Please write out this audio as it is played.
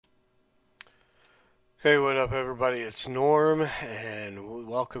Hey, what up, everybody? It's Norm, and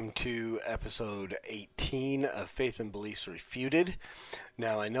welcome to episode 18 of Faith and Beliefs Refuted.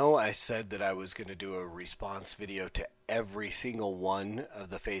 Now, I know I said that I was going to do a response video to every single one of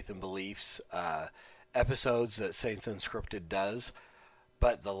the Faith and Beliefs episodes that Saints Unscripted does,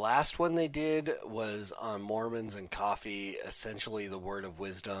 but the last one they did was on Mormons and coffee, essentially the word of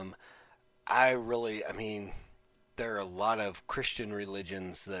wisdom. I mean, there are a lot of Christian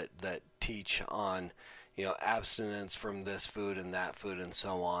religions that teach on, abstinence from this food and that food and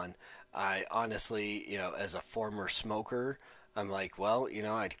so on. I honestly, as a former smoker, I'm like, well,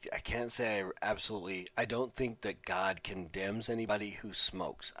 I can't say I don't think that God condemns anybody who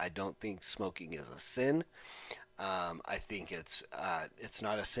smokes. I don't think smoking is a sin. I think it's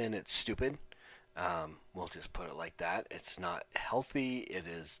not a sin. It's stupid. We'll just put it like that. It's not healthy. It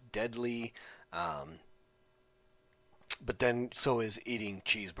is deadly. But then so is eating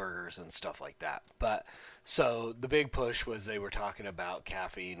cheeseburgers and stuff like that. But so the big push was they were talking about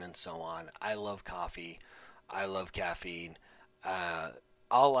caffeine and so on. I love coffee. I love caffeine. Uh,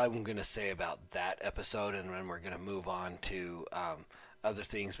 all I'm going to say about that episode, and then we're going to move on to other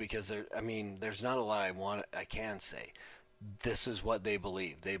things because there's not a lot I can say. This is what they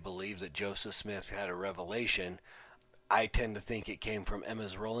believe. They believe that Joseph Smith had a revelation. I tend to think it came from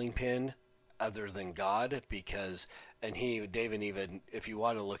Emma's rolling pin other than God because David even, if you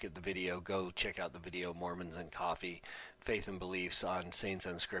want to look at the video, go check out the video Mormons and Coffee, Faith and Beliefs on Saints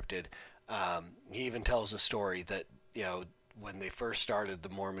Unscripted. He even tells a story that, when they first started the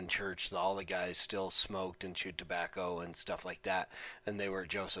Mormon church, all the guys still smoked and chewed tobacco and stuff like that. And they were at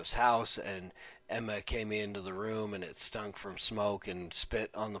Joseph's house, and Emma came into the room, and it stunk from smoke and spit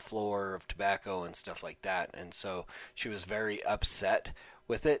on the floor of tobacco and stuff like that. And so she was very upset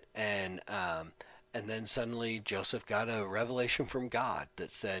with it. And then suddenly Joseph got a revelation from God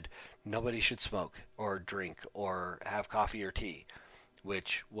that said nobody should smoke or drink or have coffee or tea,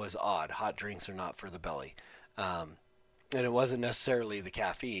 which was odd. Hot drinks are not for the belly. And it wasn't necessarily the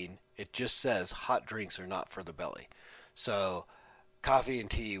caffeine. It just says hot drinks are not for the belly. So coffee and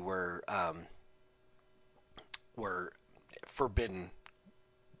tea were forbidden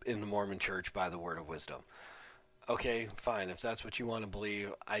in the Mormon church by the word of wisdom. Okay, fine. If that's what you want to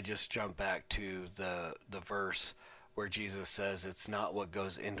believe, I just jump back to the verse where Jesus says it's not what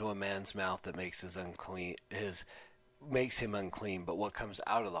goes into a man's mouth that makes him unclean, but what comes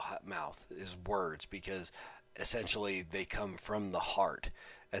out of the mouth is words, because essentially they come from the heart,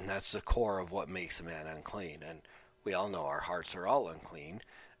 and that's the core of what makes a man unclean. And we all know our hearts are all unclean,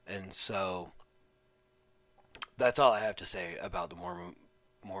 and so that's all I have to say about the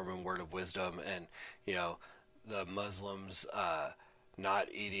Mormon word of wisdom. And you know, the Muslims not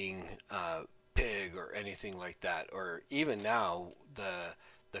eating pig or anything like that, or even now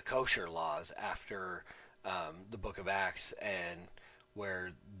the kosher laws after the Book of Acts, and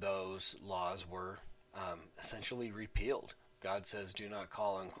where those laws were essentially repealed. God says, "Do not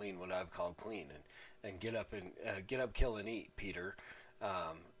call unclean what I've called clean," and get up, kill and eat, Peter.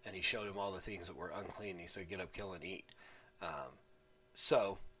 And he showed him all the things that were unclean. He said, "Get up, kill and eat."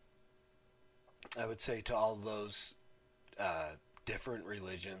 So I would say to all those different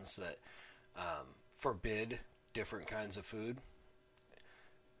religions that forbid different kinds of food,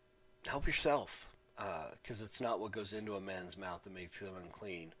 help yourself, because it's not what goes into a man's mouth that makes him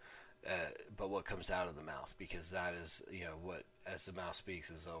unclean, but what comes out of the mouth, because that is, what, as the mouth speaks,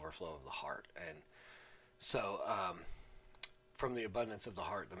 is the overflow of the heart. And so from the abundance of the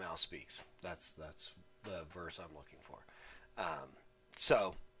heart the mouth speaks. That's the verse I'm looking for.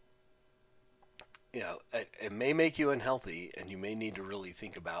 So it may make you unhealthy, and you may need to really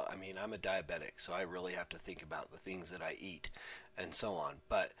think about, I'm a diabetic, so I really have to think about the things that I eat and so on.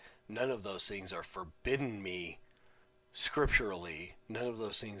 But none of those things are forbidden me scripturally. None of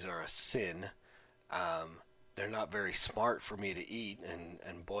those things are a sin. They're not very smart for me to eat,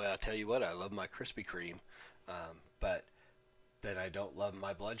 and boy, I'll tell you what, I love my Krispy Kreme, but then I don't love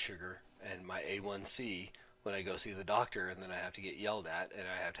my blood sugar and my A1C when I go see the doctor, and then I have to get yelled at, and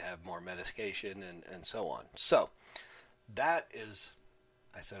I have to have more medication, and so on. So that is,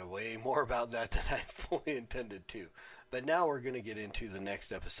 I said way more about that than I fully intended to. But now we're going to get into the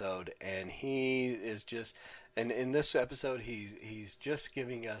next episode, and he is just, and in this episode, he's just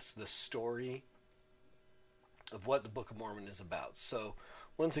giving us the story of what the Book of Mormon is about. So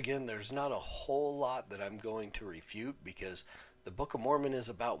once again, there's not a whole lot that I'm going to refute, because the Book of Mormon is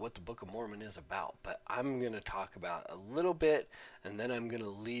about what the Book of Mormon is about. But I'm going to talk about a little bit, and then I'm going to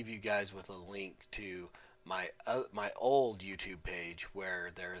leave you guys with a link to my old YouTube page, where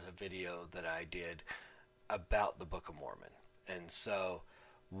there is a video that I did about the Book of Mormon. And so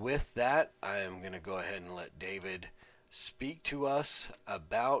with that, I am going to go ahead and let David speak to us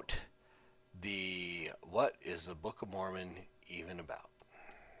about what is the Book of Mormon even about?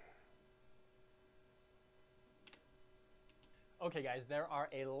 Okay guys, there are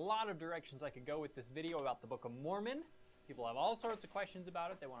a lot of directions I could go with this video about the Book of Mormon. People have all sorts of questions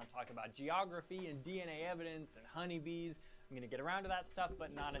about it. They want to talk about geography and DNA evidence and honeybees. I'm going to get around to that stuff,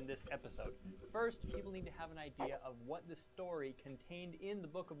 but not in this episode. First, people need to have an idea of what the story contained in the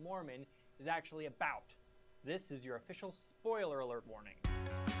Book of Mormon is actually about. This is your official spoiler alert warning.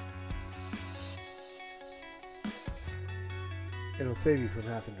 It'll save you from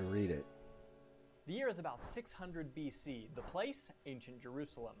having to read it. The year is about 600 BC. The place, ancient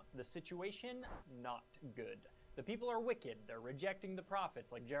Jerusalem. The situation, not good. The people are wicked. They're rejecting the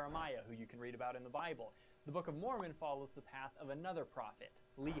prophets like Jeremiah, who you can read about in the Bible. The Book of Mormon follows the path of another prophet,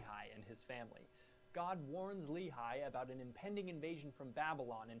 Lehi, and his family. God warns Lehi about an impending invasion from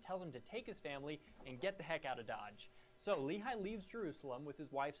Babylon and tells him to take his family and get the heck out of Dodge. So Lehi leaves Jerusalem with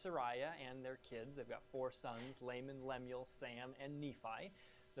his wife Sariah and their kids. They've got 4 sons, Laman, Lemuel, Sam, and Nephi.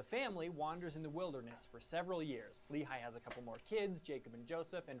 The family wanders in the wilderness for several years. Lehi has a couple more kids, Jacob and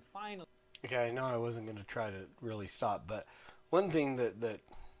Joseph, and finally... Okay, I know I wasn't going to try to really stop, but one thing that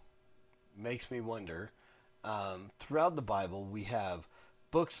makes me wonder, throughout the Bible, we have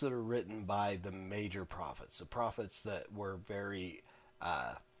books that are written by the major prophets, the prophets that were very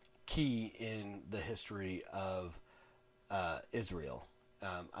key in the history of Israel.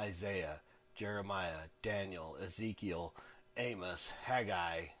 Isaiah, Jeremiah, Daniel, Ezekiel, Amos,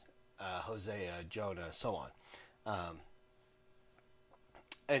 Haggai, Hosea, Jonah, so on.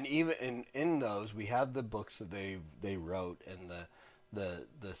 And even in those, we have the books that they wrote and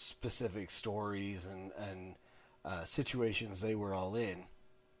the specific stories and situations they were all in.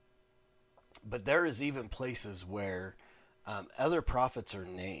 But there is even places where other prophets are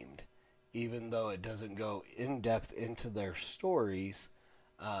named, even though it doesn't go in depth into their stories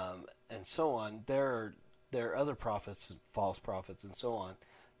and so on. There are other prophets, false prophets, and so on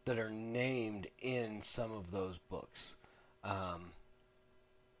that are named in some of those books.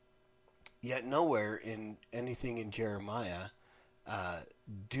 Yet nowhere in anything in Jeremiah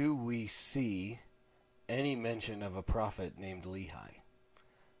do we see any mention of a prophet named Lehi.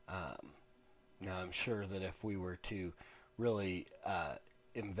 Now, I'm sure that if we were to really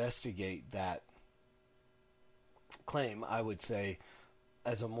investigate that claim, I would say,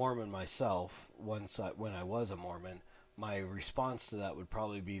 as a Mormon myself, when I was a Mormon, my response to that would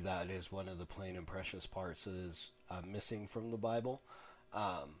probably be that is one of the plain and precious parts that is missing from the Bible.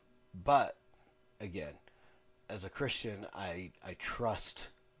 But, again, as a Christian, I trust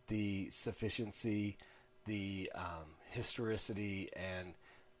the sufficiency, the historicity, and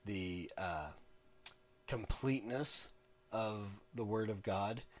the completeness of the Word of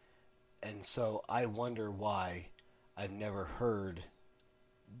God. And so I wonder why I've never heard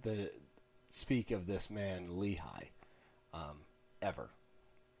speak of this man Lehi ever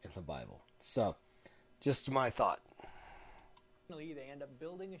in the Bible. So, just my thought. They end up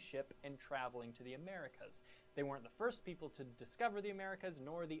building a ship and traveling to the Americas. They weren't the first people to discover the Americas,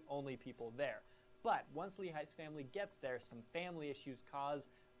 nor the only people there. But once Lehi's family gets there, some family issues cause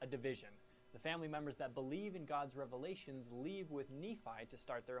a division. The family members that believe in God's revelations leave with Nephi to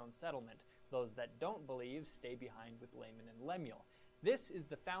start their own settlement. Those that don't believe stay behind with Laman and Lemuel. This is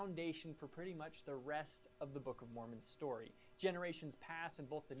the foundation for pretty much the rest of the Book of Mormon's story. Generations pass and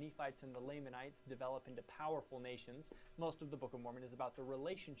both the Nephites and the Lamanites develop into powerful nations. Most of the Book of Mormon is about the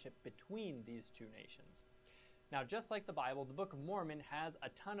relationship between these two nations. Now, just like the Bible, the Book of Mormon has a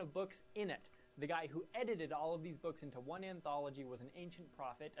ton of books in it. The guy who edited all of these books into one anthology was an ancient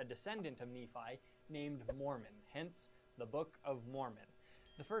prophet, a descendant of Nephi, named Mormon, hence the Book of Mormon.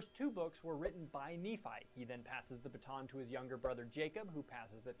 The first 2 books were written by Nephi. He then passes the baton to his younger brother Jacob, who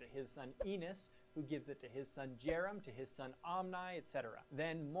passes it to his son Enos, who gives it to his son Jerem, to his son Omni, etc.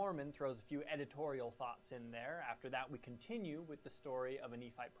 Then Mormon throws a few editorial thoughts in there. After that, we continue with the story of a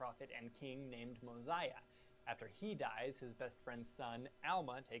Nephite prophet and king named Mosiah. After he dies, his best friend's son,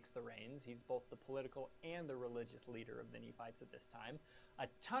 Alma, takes the reins. He's both the political and the religious leader of the Nephites at this time. A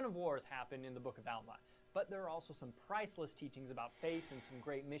ton of wars happen in the Book of Alma, but there are also some priceless teachings about faith and some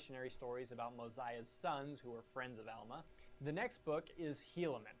great missionary stories about Mosiah's sons, who were friends of Alma. The next book is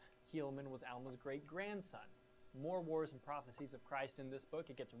Helaman. Helaman was Alma's great-grandson. More wars and prophecies of Christ in this book.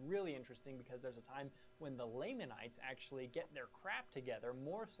 It gets really interesting because there's a time when the Lamanites actually get their crap together,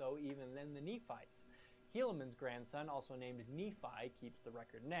 more so even than the Nephites. Helaman's grandson, also named Nephi, keeps the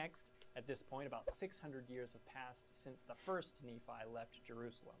record next. At this point, about 600 years have passed since the first Nephi left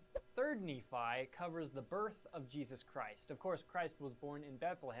Jerusalem. Third Nephi covers the birth of Jesus Christ. Of course, Christ was born in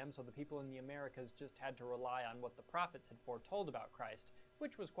Bethlehem, so the people in the Americas just had to rely on what the prophets had foretold about Christ,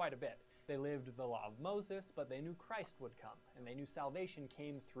 which was quite a bit. They lived the law of Moses, but they knew Christ would come, and they knew salvation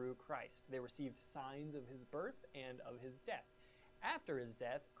came through Christ. They received signs of his birth and of his death. After his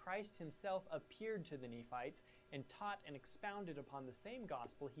death, Christ himself appeared to the Nephites and taught and expounded upon the same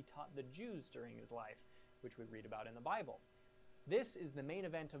gospel he taught the Jews during his life, which we read about in the Bible. This is the main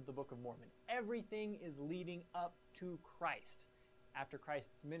event of the Book of Mormon. Everything is leading up to Christ. After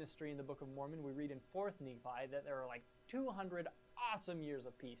Christ's ministry in the Book of Mormon, we read in 4th Nephi that there are like 200 awesome years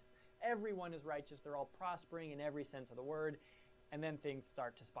of peace. Everyone is righteous, they're all prospering in every sense of the word, and then things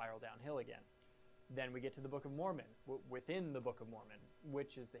start to spiral downhill again. Then we get to the Book of Mormon, within the Book of Mormon,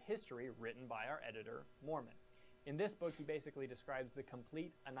 which is the history written by our editor, Mormon. In this book, he basically describes the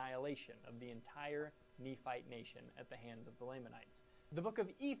complete annihilation of the entire Nephite nation at the hands of the Lamanites. The Book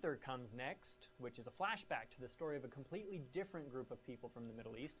of Ether comes next, which is a flashback to the story of a completely different group of people from the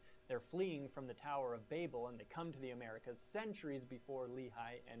Middle East. They're fleeing from the Tower of Babel, and they come to the Americas centuries before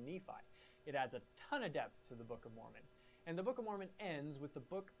Lehi and Nephi. It adds a ton of depth to the Book of Mormon. And the Book of Mormon ends with the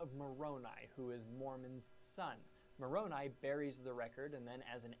Book of Moroni, who is Mormon's son. Moroni buries the record and then,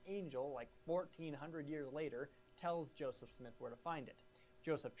 as an angel, like 1,400 years later, tells Joseph Smith where to find it.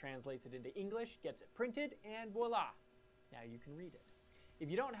 Joseph translates it into English, gets it printed, and voila! Now you can read it. If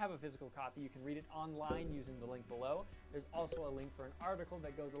you don't have a physical copy, you can read it online using the link below. There's also a link for an article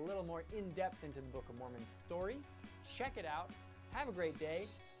that goes a little more in-depth into the Book of Mormon's story. Check it out. Have a great day,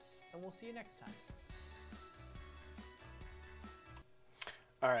 and we'll see you next time.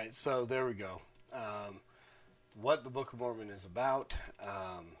 All right, so there we go. What the Book of Mormon is about,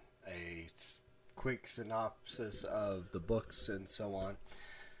 a quick synopsis of the books and so on.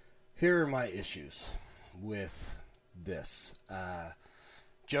 Here are my issues with this.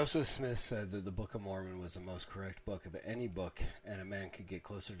 Joseph Smith said that the Book of Mormon was the most correct book of any book, and a man could get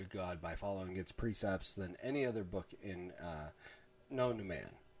closer to God by following its precepts than any other book known to man.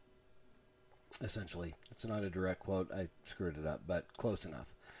 Essentially, it's not a direct quote. I screwed it up, but close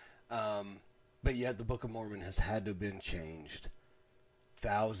enough. But yet the Book of Mormon has had to have been changed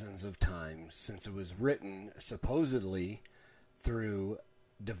thousands of times since it was written supposedly through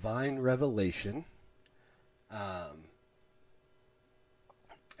divine revelation.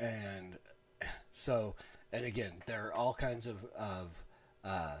 And again, there are all kinds of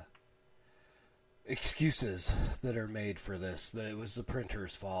excuses that are made for this. That it was the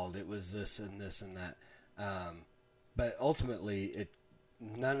printer's fault. It was this and that. But ultimately,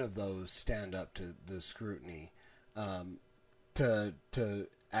 none of those stand up to the scrutiny to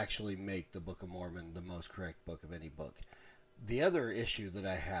actually make the Book of Mormon the most correct book of any book. The other issue that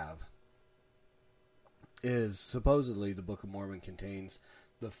I have is supposedly the Book of Mormon contains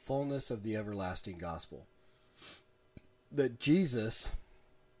the fullness of the everlasting gospel. That Jesus,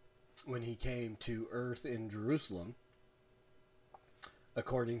 when he came to earth in Jerusalem,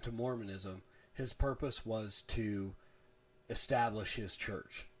 according to Mormonism, his purpose was to establish his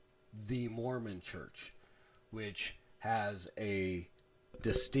church, the Mormon Church, which has a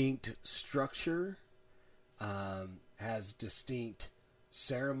distinct structure, has distinct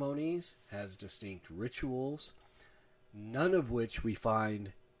ceremonies, has distinct rituals, none of which we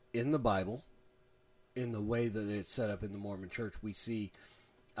find in the Bible in the way that it's set up in the Mormon Church. We see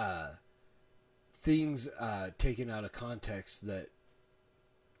things taken out of context that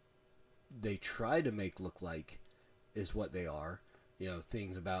they try to make look like is what they are. You know,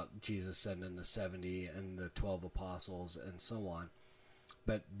 things about Jesus sending the 70 and the 12 apostles and so on.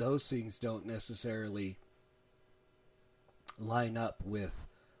 But those things don't necessarily line up with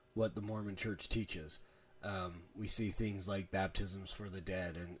what the Mormon Church teaches. We see things like baptisms for the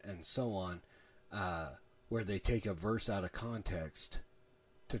dead and so on, where they take a verse out of context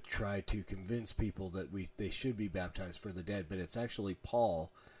to try to convince people that they should be baptized for the dead. But it's actually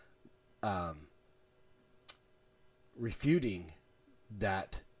Paul refuting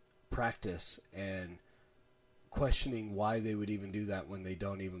that practice and questioning why they would even do that when they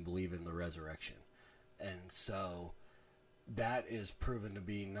don't even believe in the resurrection. And so that is proven to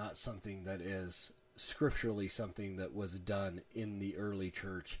be not something that is scripturally something that was done in the early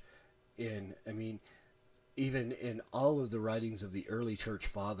church. Even in all of the writings of the early church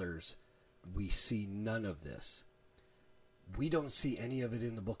fathers, we see none of this. We don't see any of it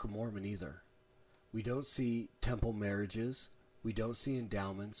in the Book of Mormon either. We don't see temple marriages. We don't see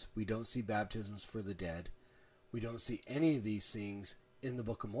endowments. We don't see baptisms for the dead. We don't see any of these things in the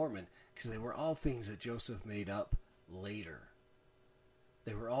Book of Mormon because they were all things that Joseph made up later.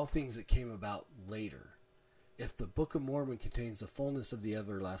 They were all things that came about later. If the Book of Mormon contains the fullness of the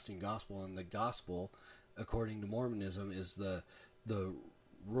everlasting gospel, and the gospel, according to Mormonism, is the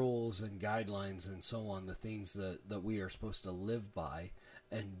rules and guidelines and so on, the things that we are supposed to live by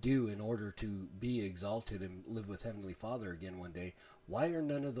and do in order to be exalted and live with Heavenly Father again one day, why are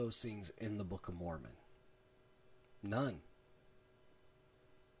none of those things in the Book of Mormon? None.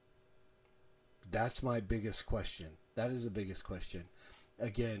 That's my biggest question. That is the biggest question.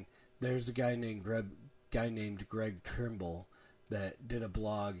 Again, there's a guy named Greg Trimble that did a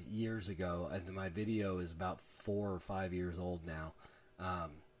blog years ago, and my video is about 4 or 5 years old now.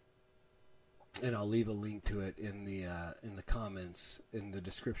 And I'll leave a link to it in the comments in the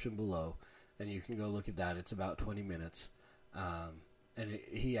description below, and you can go look at that. It's about 20 minutes.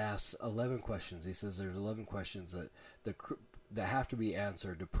 He asks 11 questions. He says there's 11 questions that have to be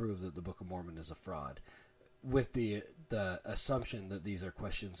answered to prove that the Book of Mormon is a fraud, with the assumption that these are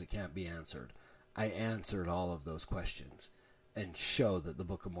questions that can't be answered. I answered all of those questions and show that the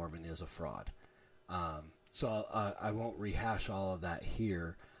Book of Mormon is a fraud. So I won't rehash all of that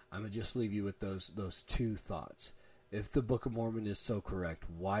here. I'm going to just leave you with those two thoughts. If the Book of Mormon is so correct,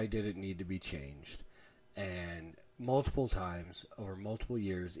 why did it need to be changed? And multiple times over multiple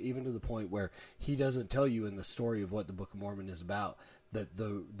years, even to the point where he doesn't tell you in the story of what the Book of Mormon is about, that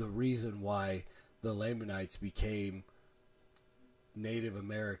the reason why the Lamanites became Native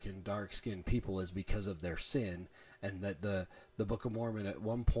American dark-skinned people is because of their sin, and that the Book of Mormon at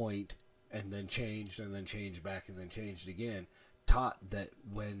one point, and then changed back and then changed again, taught that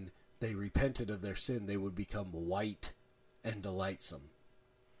when they repented of their sin, they would become white and delightsome.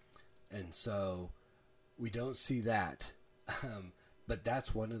 And so we don't see that. But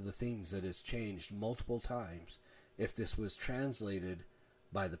that's one of the things that has changed multiple times. If this was translated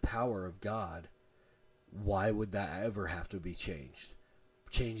by the power of God, why would that ever have to be changed?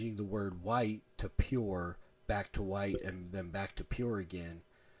 Changing the word white to pure, back to white, and then back to pure again,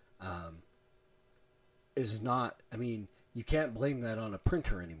 is not, you can't blame that on a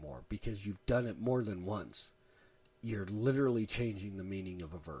printer anymore, because you've done it more than once. You're literally changing the meaning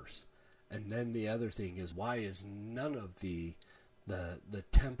of a verse. And then the other thing is, why is none of the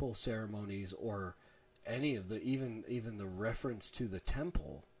temple ceremonies, or any of the, even the reference to the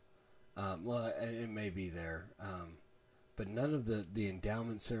temple, well, it may be there, but none of the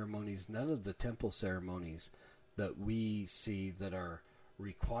endowment ceremonies, none of the temple ceremonies that we see that are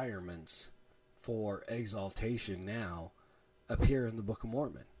requirements for exaltation now appear in the Book of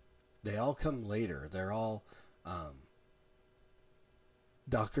Mormon. They all come later. They're all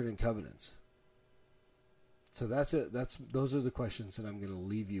Doctrine and Covenants. So that's it. Those are the questions that I'm going to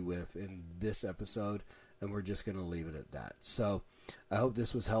leave you with in this episode, and we're just going to leave it at that. So I hope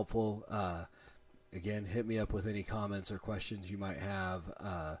this was helpful. Again, hit me up with any comments or questions you might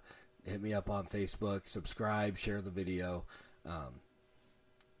have. Hit me up on Facebook, subscribe, share the video.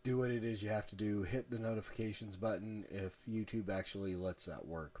 Do what it is you have to do. Hit the notifications button if YouTube actually lets that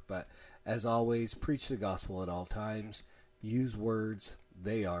work. But as always, preach the gospel at all times. Use words.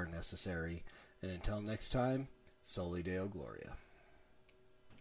 They are necessary. And until next time, Soli Deo Gloria.